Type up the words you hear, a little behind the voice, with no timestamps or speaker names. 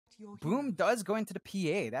Boom does go into the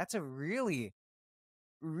PA. That's a really,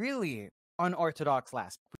 really unorthodox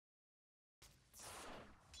last.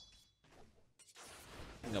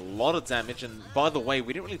 A lot of damage, and by the way,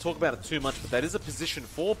 we didn't really talk about it too much, but that is a position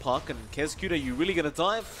 4 puck, and Kezcute, are you really going to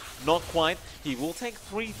dive? Not quite. He will take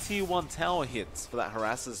 3 tier 1 tower hits for that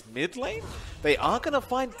harasser's mid lane. They are going to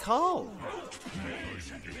find Carl.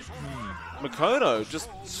 Makoto just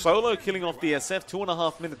solo killing off the SF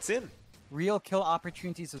 2.5 minutes in. Real kill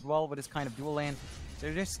opportunities as well with his kind of dual lane.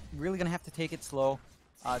 They're just really going to have to take it slow.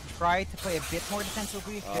 Try to play a bit more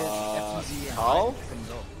defensively because FTZ and Carl? couldn't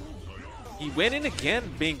go. He went in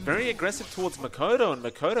again, being very aggressive towards Makoto, and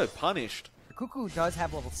Makoto punished. The Cuckoo does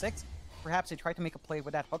have level 6. Perhaps they try to make a play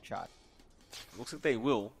with that hook shot. Looks like they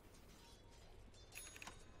will.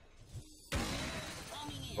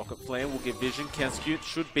 Rocket Flare will give vision. Kezcute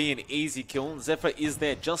should be an easy kill, and Zephyr is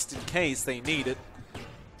there just in case they need it.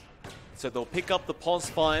 So they'll pick up the POS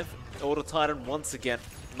 5, Order Titan once again.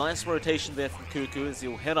 Nice rotation there from Cuckoo as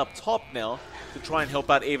he'll head up top now to try and help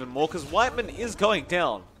out even more, because Whiteman is going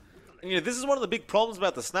down. You know, this is one of the big problems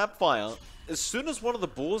about the Snapfire. As soon as one of the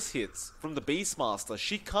balls hits from the Beastmaster,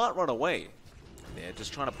 she can't run away. They're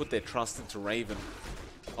just trying to put their trust into Raven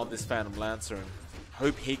on this Phantom Lancer and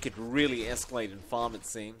hope he could really escalate and farm, it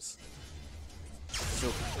seems.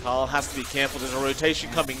 So Carl has to be careful. There's a rotation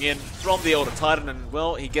coming in from the Elder Titan, and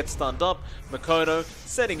well, he gets stunned up. Makoto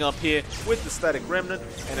setting up here with the Static Remnant,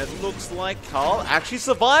 and it looks like Carl actually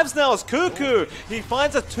survives now as Cuckoo. He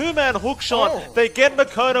finds a 2-man hook shot. They get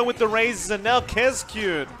Makoto with the raises, and now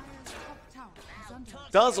Kezcute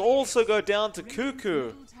does also go down to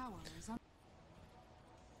Cuckoo.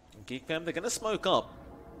 GEEK fam, they're going to smoke up.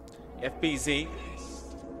 FBZ,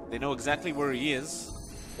 they know exactly where he is.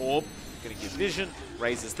 Orb, going to give vision.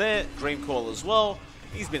 Raises there. Dreamcall as well.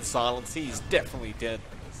 He's been silenced. He's definitely dead.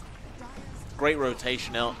 Great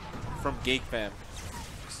rotation out from GEEK fam.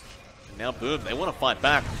 And now boom, they want to fight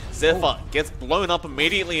back. Zephyr gets blown up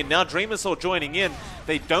immediately, and now Dream Missile joining in.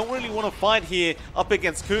 They don't really want to fight here up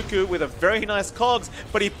against Cuckoo with a very nice cogs,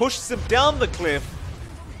 but he pushes him down the cliff.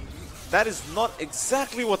 That is not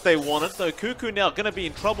exactly what they wanted, though Cuckoo now going to be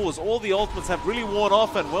in trouble as all the ultimates have really worn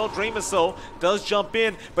off, and well, Dreamer Cell does jump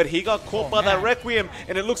in, but he got caught by that Requiem,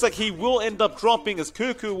 and it looks like he will end up dropping as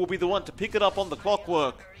Cuckoo will be the one to pick it up on the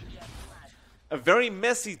clockwork. A very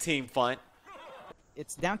messy team fight.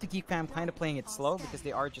 It's down to GEEK fam kind of playing it slow because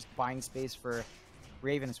they are just buying space for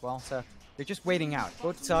Raven as well, so they're just waiting out.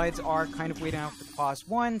 Both sides are kind of waiting out the pause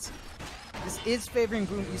ones. This is favoring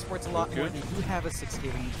Boom Esports a lot more. They do have a 6k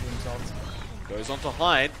lead for themselves. Goes on to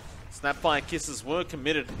hide. Snapfire Kisses were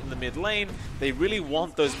committed in the mid lane. They really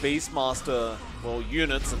want those Beastmaster, well,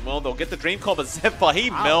 units, and well, they'll get the Dream Call, but Zephyr, he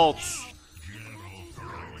melts.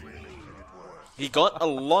 He got a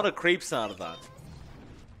lot of creeps out of that.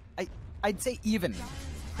 I'd say even.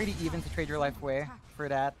 Pretty even to trade your life away for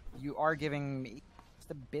that. You are giving me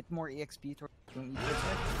just a bit more EXP to Boom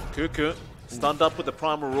Esports. Cuckoo stunned up with the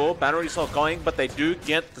Primal Roar. Battery's not going, but they do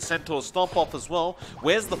get the Centaur Stomp off as well.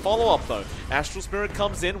 Where's the follow-up, though? Astral Spirit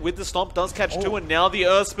comes in with the Stomp, does catch 2, and now the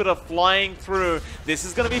Earth Spitter flying through. This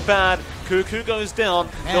is going to be bad. Cuckoo goes down.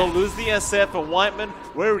 They'll lose the SF, and Whiteman,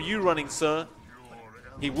 where are you running, sir?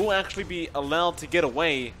 He will actually be allowed to get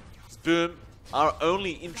away. Boom are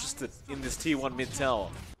only interested in this tier 1 mid tower.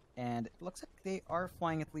 And it looks like they are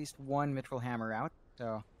flying at least one Mithril Hammer out,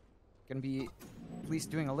 so gonna be at least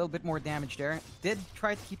doing a little bit more damage there. Did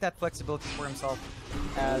try to keep that flexibility for himself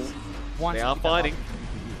as wants they to are keep fighting.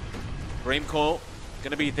 Dreamcall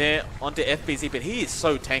gonna be there onto FBZ, but he is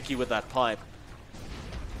so tanky with that pipe.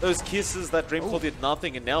 Those kisses, that Dreamcall did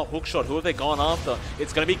nothing, and now Hookshot, who have they gone after?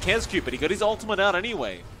 It's gonna be Kezcute, but he got his ultimate out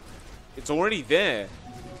anyway. It's already there.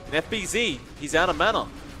 And FBZ, he's out of mana.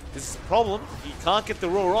 This is a problem. He can't get the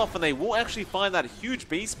roar off, and they will actually find that huge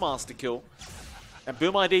Beastmaster kill. And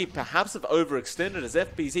Boom ID perhaps have overextended as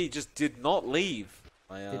FBZ just did not leave.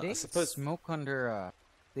 Did they smoke under?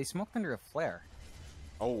 They smoked under a flare.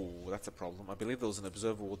 Oh, that's a problem. I believe there was an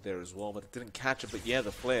Observer Ward there as well, but it didn't catch it. But yeah,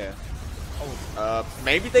 the flare.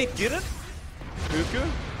 Maybe they didn't? Cuckoo?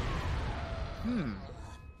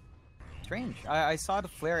 Strange. I saw the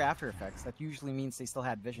flare after effects. That usually means they still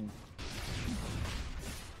had vision.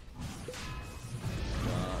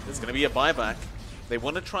 There's going to be a buyback. They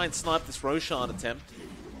want to try and snipe this Roshan attempt.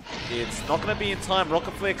 It's not going to be in time.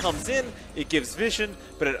 Rocket Flare comes in, it gives vision,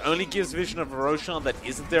 but it only gives vision of a Roshan that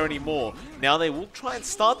isn't there anymore. Now they will try and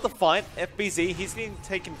start the fight. FBZ, he's getting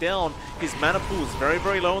taken down. His mana pool is very,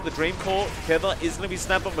 very low on the Dream Core. Tether is going to be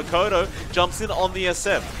snapped, but Makoto jumps in on the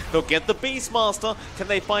SF. They'll get the Beastmaster. Can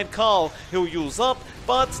they find Carl? He'll use up,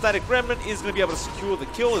 but Static Remnant is going to be able to secure the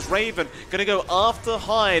kill as Raven going to go after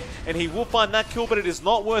Hyde, and he will find that kill, but it is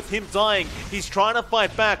not worth him dying. He's trying to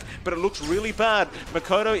fight back, but it looks really bad.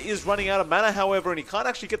 Makoto is running out of mana, however, and he can't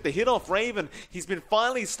actually get the hit off Raven. He's been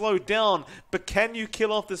finally slowed down, but can you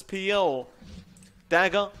kill off this PL?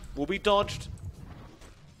 Dagger will be dodged.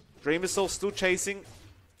 Dream Missile still chasing.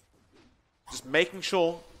 Just making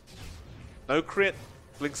sure. No crit.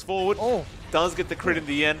 Blinks forward. Oh, does get the crit in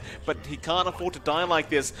the end, but he can't afford to die like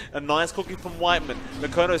this. A nice cookie from Whiteman.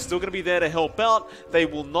 Makoto is still going to be there to help out. They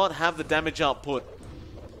will not have the damage output.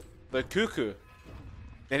 The Cuckoo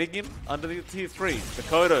netting him underneath tier 3.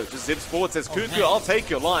 Makoto just zips forward, says, Cuckoo, I'll take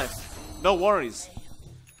your life. No worries.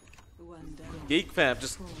 Geek fam,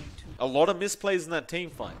 just a lot of misplays in that team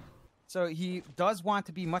fight. So he does want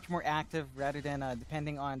to be much more active rather than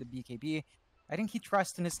depending on the BKB. I think he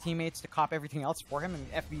trusts in his teammates to cop everything else for him, and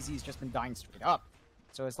FBZ's just been dying straight up.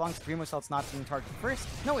 So as long as Dream Missile's not being targeted first,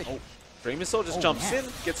 no issue. Dream Missile just jumps in,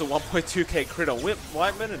 gets a 1.2k crit on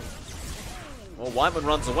Whiteman, and well, Whiteman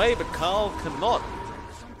runs away, but Carl cannot.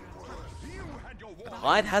 But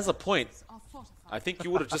Hyde has a point. I think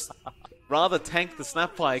you would have just rather tank the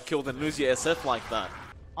Snapfire kill than lose your SF like that.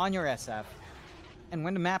 On your SF. And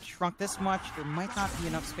when the map shrunk this much, there might not be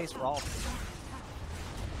enough space for all of them.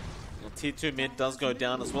 Well, tier 2 mid does go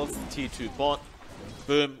down as well as the tier 2 bot.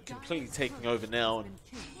 Boom, completely taking over now. And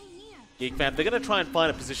Geek fam, they're going to try and find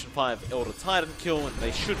a position 5 Elder Titan kill, and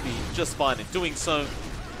they should be just fine in doing so.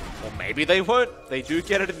 Or maybe they won't. They do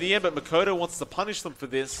get it in the end, but Makoto wants to punish them for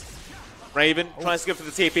this. Raven tries to go for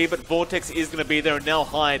the TP, but Vortex is going to be there, and now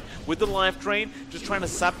Hyde with the life drain, just trying to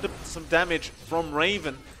sap some damage from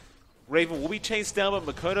Raven. Raven will be chased down,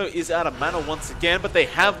 but Makoto is out of mana once again, but they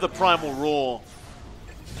have the Primal Roar.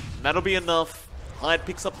 And that'll be enough. Hyde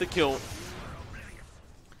picks up the kill.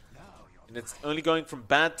 And it's only going from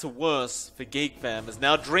bad to worse for Geek fam, as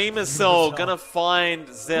now Dreamer Cell gonna find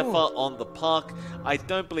Zephyr on the park. I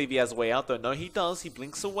don't believe he has a way out though. No, he does. He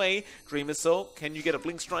blinks away. Dreamer Cell, can you get a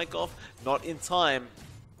blink strike off? Not in time.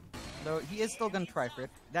 Though he is still gonna try for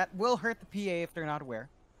it. That will hurt the PA if they're not aware.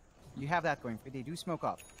 You have that going for you. They do smoke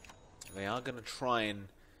up. They are gonna try and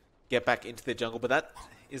get back into their jungle, but that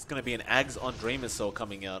is gonna be an Ags on Dreamer Cell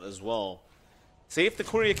coming out as well. See if the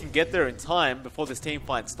courier can get there in time before this team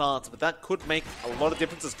fight starts, but that could make a lot of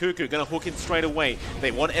difference as Cuckoo gonna hook in straight away.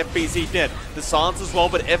 They want FBZ dead. The silence as well,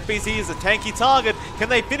 but FBZ is a tanky target. Can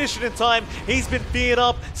they finish it in time? He's been feared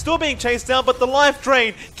up, still being chased down, but the life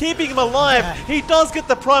drain keeping him alive. He does get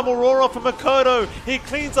the Primal Roar off of Makoto. He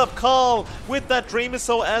cleans up Carl with that Dream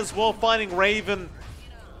Missile as well, finding Raven.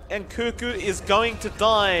 And Cuckoo is going to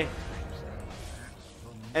die.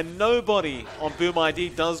 And nobody on Boom ID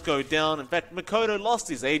does go down. In fact, Makoto lost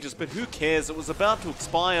his Aegis, but who cares? It was about to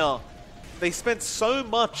expire. They spent so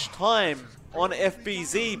much time on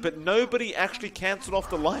FBZ, but nobody actually cancelled off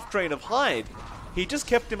the life drain of Hyde. He just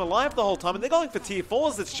kept him alive the whole time, and they're going for tier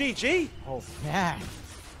 4s. It's GG. Oh, man.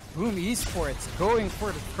 Boom Esports going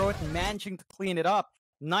for the throat and managing to clean it up.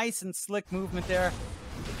 Nice and slick movement there.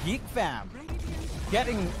 Geek fam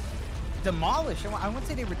getting demolished. I wouldn't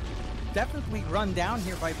say they were definitely run down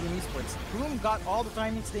here by Boom Esports. Boom got all the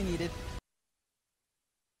timings they needed.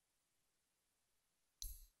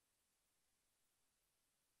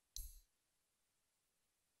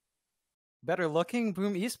 Better looking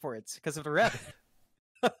Boom Esports because of the red.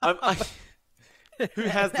 Who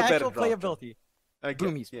has the better playability? Okay,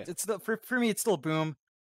 Boom Esports. Yeah. It's for me, it's still Boom.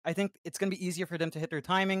 I think it's going to be easier for them to hit their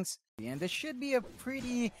timings. And this should be a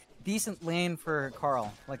pretty decent lane for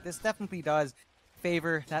Carl. Like, this definitely does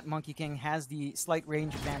favor that Monkey King, has the slight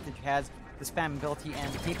range advantage, has the spam ability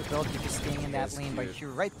and the capability of just staying in that lane by sheer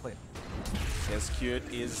right click.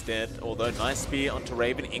 Cute is dead, although nice spear onto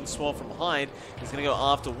Raven. Inkswell from Hyde is going to go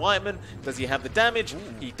after Whiteman. Does he have the damage? Ooh.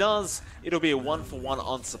 He does. It'll be a 1-for-1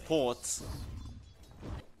 on supports.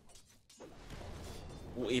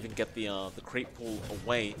 We'll even get the creep pool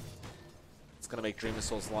away. It's going to make Dreamer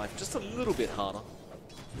Soul's life just a little bit harder.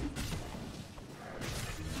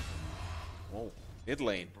 Whoa. Mid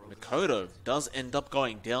lane, Makoto does end up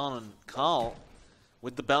going down, and Carl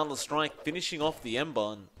with the Boundless Strike finishing off the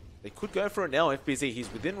Ember. And they could go for it now, FBZ.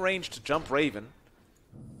 He's within range to jump Raven.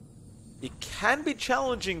 It can be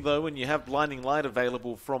challenging though when you have Blinding Light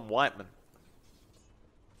available from Whiteman.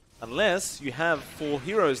 Unless you have 4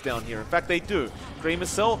 heroes down here. In fact, they do.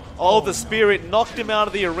 Dreamercell, oh, the Spirit knocked him out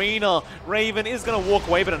of the arena. Raven is going to walk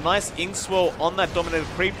away, but a nice ink swell on that dominated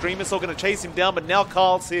creep. Dreamercell going to chase him down, but now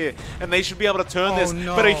Carl's here, and they should be able to turn this.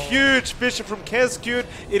 No. But a huge Bishop from Kescute,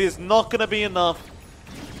 it is not going to be enough.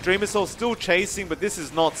 Dreamercell still chasing, but this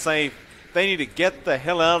is not safe. They need to get the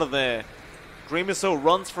hell out of there. Dreamercell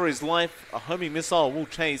runs for his life. A homing missile will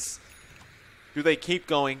chase. Do they keep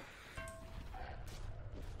going?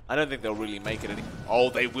 I don't think they'll really make it any. Oh,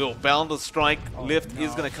 they will. Boundless Strike. Lift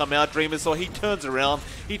is going to come out. Dreamercell, he turns around.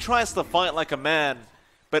 He tries to fight like a man,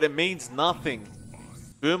 but it means nothing.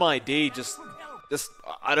 Boom ID just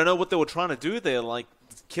I don't know what they were trying to do there. Like,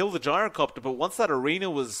 kill the gyrocopter, but once that arena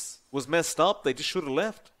was messed up, they just should have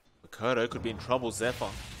left. Makoto could be in trouble. Zephyr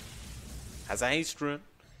has a haste rune.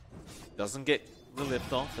 Doesn't get the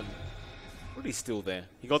lift off, and but he's still there.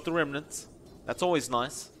 He got the remnants. That's always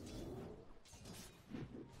nice.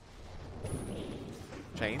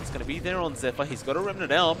 Chain's going to be there on Zephyr. He's got a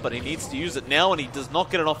remnant out, but he needs to use it now, and he does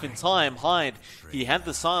not get it off in time. Hyde, he had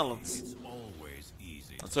the silence.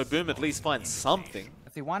 And so Boom at least finds something.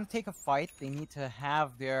 If they want to take a fight, they need to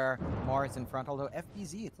have their Mars in front, although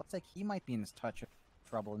FBZ, it looks like he might be in his touch of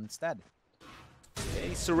trouble instead. Yeah,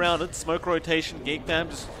 he's surrounded. Smoke rotation. Geek Fam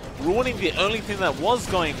just ruining the only thing that was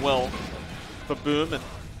going well for Boom, and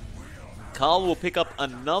Carl will pick up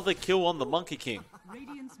another kill on the Monkey King.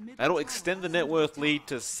 That'll extend the net worth lead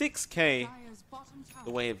to 6k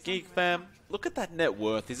the way of Geek Fam. Look at that net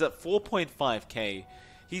worth. He's at 4.5k.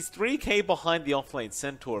 He's 3k behind the offlane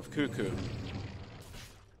Centaur of Cuckoo.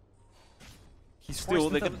 He's still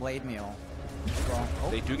they can blade meal.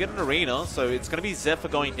 Well, They do get an arena, so it's going to be Zephyr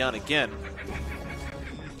going down again.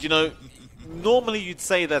 You know, normally you'd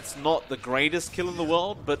say that's not the greatest kill in the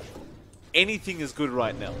world, but anything is good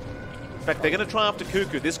right now. In fact, they're going to try after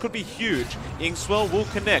Cuckoo. This could be huge. Inkswell will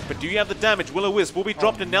connect, but do you have the damage? Will-O-Wisp will be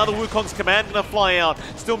dropped, and now the Wukong's command going to fly out.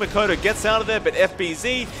 Still Makoto gets out of there, but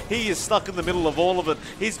FBZ, he is stuck in the middle of all of it.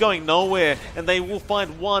 He's going nowhere, and they will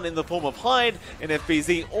find one in the form of Hyde, and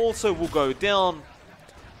FBZ also will go down.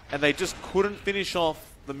 And they just couldn't finish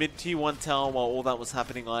off the mid-T1 tower while all that was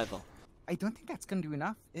happening either. I don't think that's going to do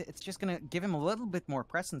enough. It's just going to give him a little bit more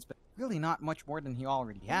presence, but really not much more than he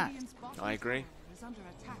already had. I agree.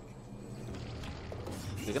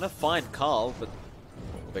 They're going to find Carl, but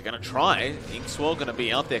they're going to try. Inkswell going to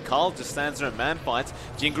be out there. Carl just stands there and man fights.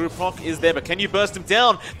 Jinguru Proc is there, but can you burst him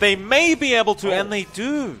down? They may be able to, and they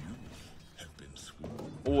do.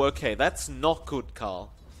 Oh, okay. That's not good,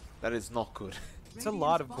 Carl. That is not good. It's a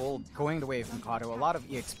lot of gold going the way from Kato. A lot of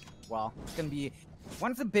EX. Well, it's going to be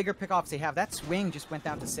one of the bigger pickoffs they have. That swing just went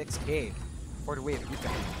down to 6k for the way of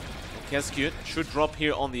Yuka. Kescute should drop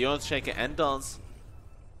here on the Earthshaker, and does.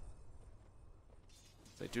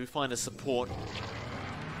 They do find a support.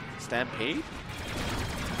 Stampede?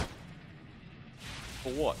 For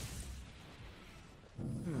what?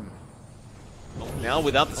 Oh, now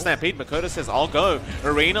without the Stampede, Makoto says, I'll go.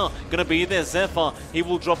 Arena, gonna be there. Zephyr, he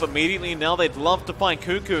will drop immediately. Now they'd love to find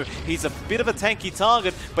Cuckoo. He's a bit of a tanky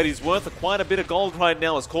target, but he's worth quite a bit of gold right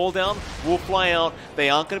now. As Call Down will fly out.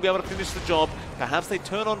 They aren't gonna be able to finish the job. Perhaps they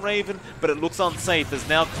turn on Raven, but it looks unsafe as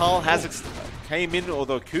now Carl has came in,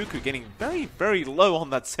 although Cuckoo getting very, very low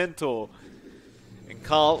on that Centaur. And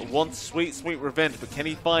Carl wants sweet, sweet revenge, but can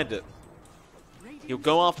he find it? He'll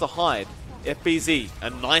go after Hyde. FBZ, a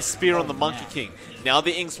nice spear on the Monkey King. Now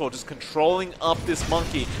the Inkswell just controlling up this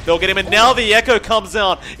monkey. They'll get him, and now the Echo comes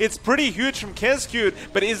out. It's pretty huge from Kescute,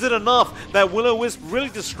 but is it enough? That Will-O-Wisp really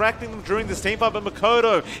distracting them during this team fight, but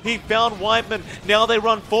Makoto, he found Whiteman. Now they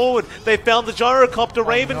run forward. They found the gyrocopter.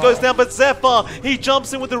 Raven goes down, but Zephyr, he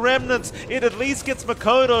jumps in with the remnants. It at least gets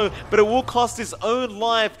Makoto, but it will cost his own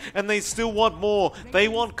life, and they still want more. They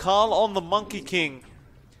want Carl on the Monkey King.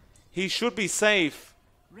 He should be safe.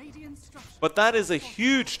 But that is a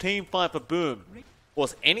huge team fight for Boom. Of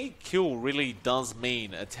course, any kill really does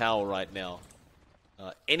mean a tower right now.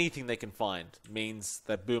 Anything they can find means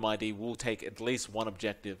that Boom ID will take at least one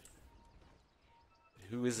objective.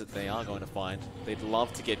 Who is it they are going to find? They'd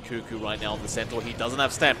love to get Cuckoo right now on the Centaur. He doesn't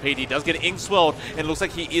have Stampede. He does get Inkswelled, and it looks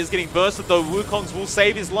like he is getting bursted, though Wukong's will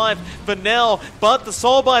save his life for now. But the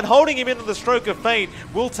Soulbind holding him into the Stroke of Fate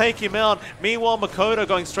will take him out. Meanwhile, Makoto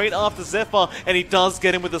going straight after Zephyr, and he does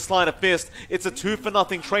get him with a Sleight of Fist. It's a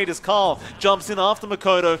 2-for-0 trade as Carl jumps in after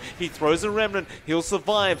Makoto. He throws a Remnant. He'll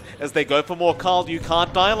survive as they go for more. Carl, you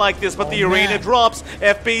can't die like this, but the arena drops.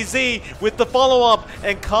 FBZ with the follow-up,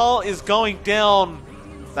 and Carl is going down.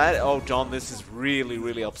 Oh, John, this is really,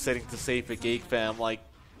 really upsetting to see for Geek Fam. Like,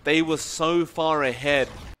 they were so far ahead.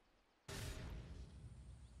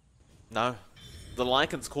 No, the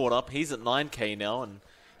Lycan's caught up. He's at 9k now, and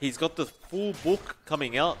He's got the full book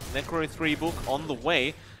coming out, Necro 3 book on the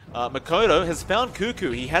way. Makoto has found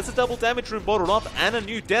Cuckoo. He has a double damage room bottled up and a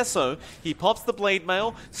new Deso. He pops the Blade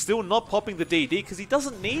Mail, still not popping the DD because he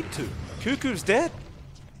doesn't need to. Cuckoo's dead.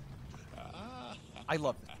 I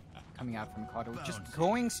love it coming out from Makoto. Just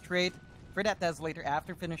going straight for that Desolator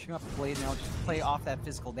after finishing up the Blade Mail, just to play off that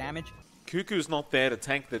physical damage. Cuckoo's not there to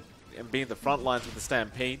tank and be in the front lines with the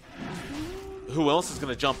Stampede. Who else is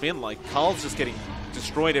going to jump in? Like, Carl's just getting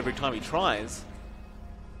destroyed every time he tries.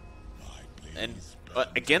 And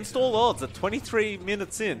against all odds, at 23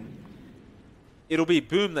 minutes in, it'll be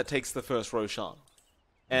Boom that takes the first Roshan.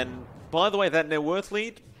 And by the way, that net worth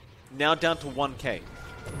lead, now down to 1k.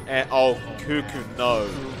 And, oh, Cuckoo, no.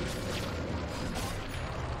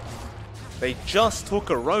 They just took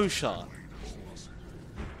a Roshan.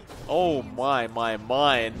 Oh my,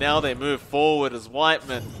 and now they move forward as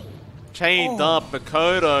Whiteman, chained up,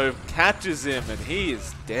 Makoto catches him and he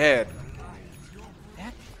is dead.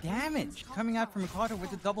 That damage coming out from Makoto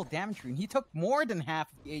with the double damage rune. He took more than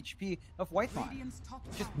half of the HP of Whitemon.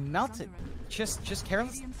 Just melted. Just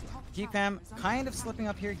careless. GEEK fam kind of slipping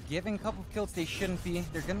up here, giving a couple of kills they shouldn't be.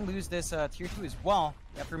 They're going to lose this tier 2 as well.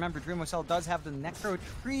 You have to remember, Dreamwell does have the Necro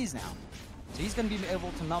trees now. So he's going to be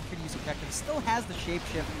able to melt these objectives. Still has the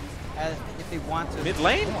shapeshift as if they want to. Mid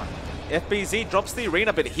lane? FBZ drops the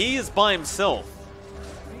arena, but he is by himself.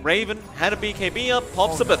 Raven had a BKB up,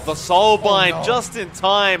 pops up at the Soulbind just in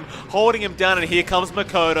time, holding him down, and here comes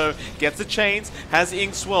Makoto. Gets the chains, has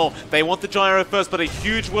Inkswell. They want the gyro first, but a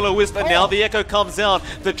huge Will-O-Wisp, and now the Echo comes out.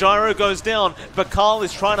 The gyro goes down, but Carl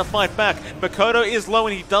is trying to fight back. Makoto is low,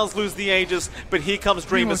 and he does lose the Aegis, but here comes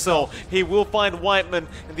Dreamer Cell. He will find Whiteman,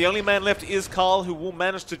 and the only man left is Carl, who will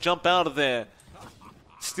manage to jump out of there.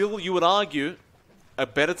 Still, you would argue, a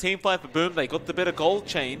better team fight for Boom. They got the better gold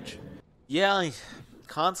change. Yeah, I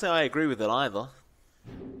can't say I agree with it either.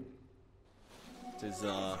 This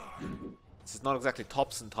is not exactly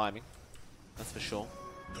Thompson timing, that's for sure.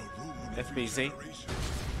 FBZ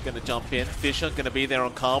gonna jump in. Fisher gonna be there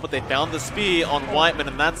on Carl, but they found the spear on Whiteman,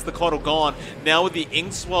 and that's the Coddle gone. Now with the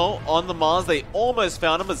Inkswell on the Mars, they almost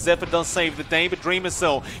found him, but Zephyr does save the day, but Dreamer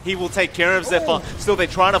Cell, he will take care of Zephyr. Still, they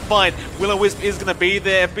try to fight. Will-O-Wisp is gonna be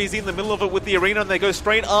there. FBZ in the middle of it with the arena, and they go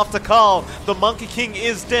straight after Carl. The Monkey King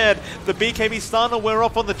is dead. The BKB starting to wear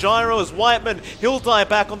off on the gyro as Whiteman, he'll die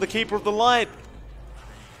back on the Keeper of the Light.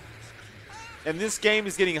 And this game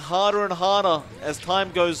is getting harder and harder as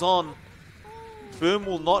time goes on. Boom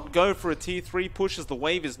will not go for a tier 3 push as the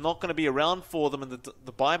wave is not going to be around for them, and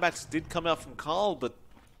the buybacks did come out from Carl, but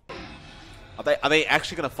are they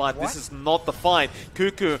actually going to fight? What? This is not the fight.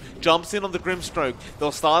 Cuckoo jumps in on the Grimstroke.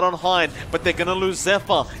 They'll start on Hyde, but they're going to lose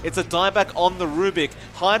Zephyr. It's a dieback on the Rubik.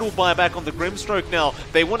 Hyde will buy back on the Grimstroke now.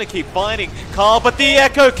 They want to keep fighting. Carl, but the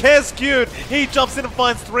Echo Kescued. He jumps in and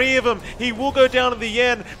finds 3 of them. He will go down in the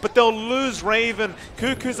end, but they'll lose Raven.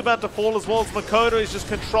 Cuckoo's about to fall as well as Makoto is just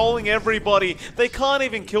controlling everybody. They can't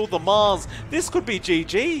even kill the Mars. This could be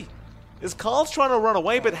GG. Is Carl's trying to run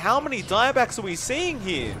away, but how many diebacks are we seeing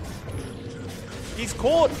here? He's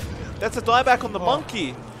caught. That's a dieback on the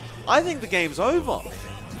Monkey. I think the game's over.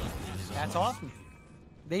 That's awesome.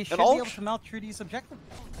 They should be able to melt Trudy's objective.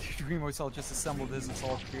 Dreamwell just assembled his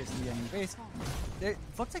Assault Pierce in the enemy base. It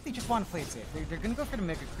looks like they just want to play it safe. They're going to go for the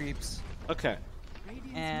Mega Creeps. Okay.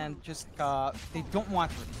 And just, they don't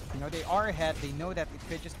want to. You know, they are ahead. They know that it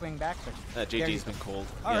could just swing back. But GG's been called.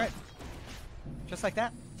 Alright. Just like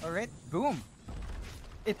that. Alright. Boom.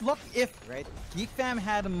 It looked iffy, right? GEEK fam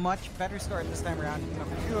had a much better start this time around.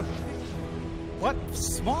 You know, what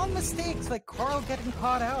small mistakes like Carl getting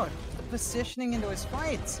caught out, the positioning into his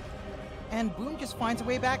fights, and Boom just finds a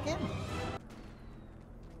way back in.